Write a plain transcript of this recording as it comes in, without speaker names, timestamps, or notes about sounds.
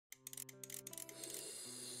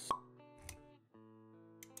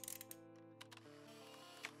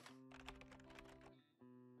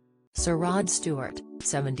Sir Rod Stewart,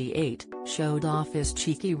 78, showed off his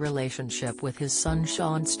cheeky relationship with his son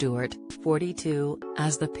Sean Stewart, 42,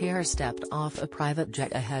 as the pair stepped off a private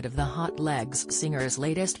jet ahead of the Hot Legs singer's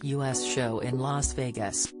latest U.S. show in Las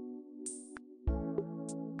Vegas.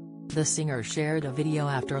 The singer shared a video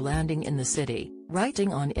after landing in the city,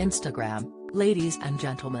 writing on Instagram, "Ladies and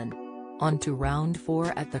gentlemen. On to round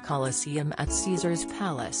 4 at the Coliseum at Caesar's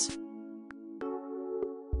Palace.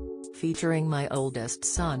 Featuring my oldest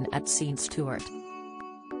son at St. Stewart."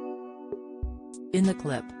 In the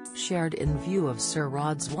clip, shared in view of Sir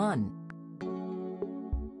Rod's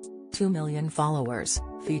 1.2 million followers,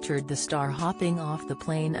 featured the star hopping off the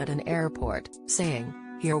plane at an airport, saying,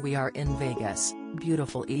 "Here we are in Vegas,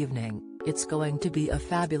 beautiful evening, it's going to be a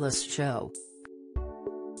fabulous show.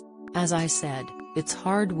 As I said, it's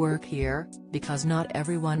hard work here, because not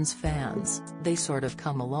everyone's fans, they sort of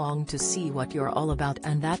come along to see what you're all about,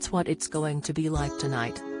 and that's what it's going to be like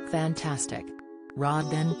tonight, fantastic."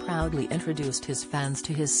 Rod then proudly introduced his fans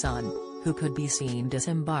to his son, who could be seen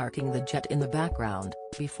disembarking the jet in the background,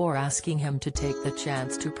 before asking him to take the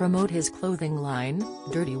chance to promote his clothing line,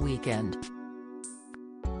 Dirty Weekend.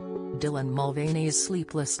 Dylan Mulvaney's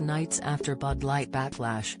Sleepless Nights After Bud Light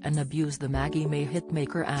backlash and abuse. The Maggie May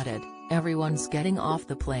hitmaker added, "Everyone's getting off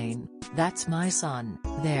the plane, that's my son,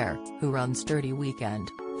 there, who runs Dirty Weekend,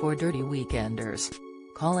 for Dirty Weekenders."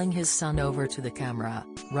 Calling his son over to the camera,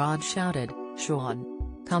 Rod shouted, "Sean,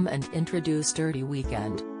 come and introduce Dirty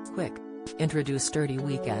Weekend, quick. Introduce Dirty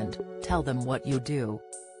Weekend, tell them what you do."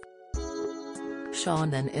 Sean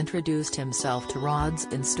then introduced himself to Rod's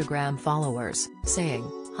Instagram followers, saying,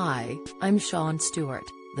 "Hi, I'm Sean Stewart,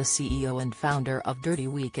 the CEO and founder of Dirty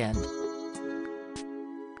Weekend.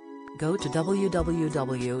 Go to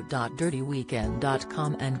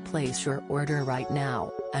www.dirtyweekend.com and place your order right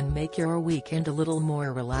now, and make your weekend a little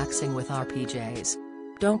more relaxing with our PJs.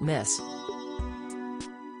 Don't miss."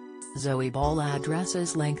 Zoe Ball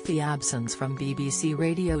addresses lengthy absence from BBC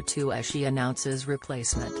Radio 2 as she announces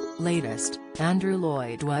replacement. Latest, Andrew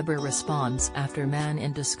Lloyd Webber responds after Man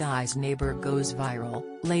in Disguise neighbor goes viral.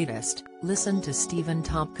 Latest, listen to Stephen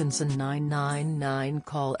Tompkinson 999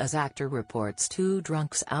 call as actor reports 2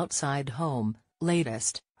 drunks outside home.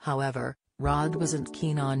 Latest, however, Rod wasn't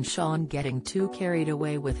keen on Sean getting too carried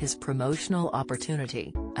away with his promotional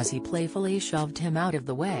opportunity, as he playfully shoved him out of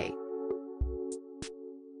the way.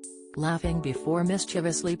 Laughing before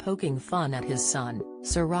mischievously poking fun at his son,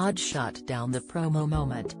 Sir Rod shut down the promo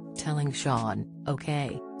moment, telling Sean,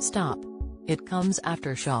 "Okay, stop." It comes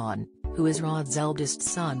after Sean, who is Rod's eldest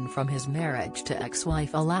son from his marriage to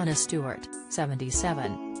ex-wife Alana Stewart,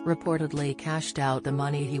 77, reportedly cashed out the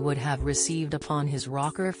money he would have received upon his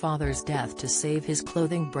rocker father's death to save his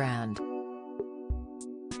clothing brand.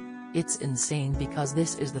 "It's insane because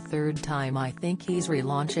this is the 3rd time I think he's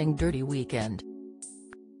relaunching Dirty Weekend.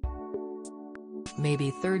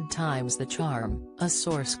 Maybe 3rd time's the charm," a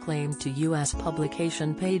source claimed to U.S.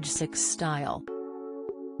 publication Page 6 Style.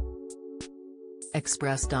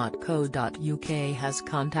 Express.co.uk has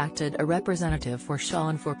contacted a representative for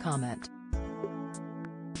Sean for comment.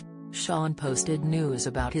 Sean posted news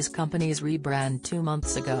about his company's rebrand 2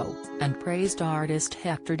 months ago, and praised artist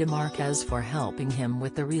Hector DeMarquez for helping him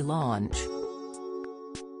with the relaunch.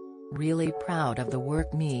 "Really proud of the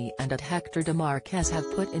work me and Hector DeMarquez have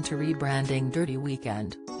put into rebranding Dirty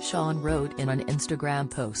Weekend," Sean wrote in an Instagram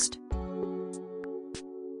post.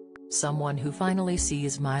 "Someone who finally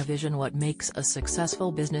sees my vision. What makes a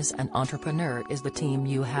successful business and entrepreneur is the team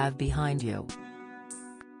you have behind you."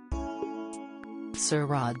 Sir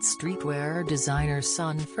Rod's streetwear designer's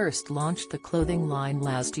son first launched the clothing line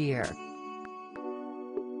last year,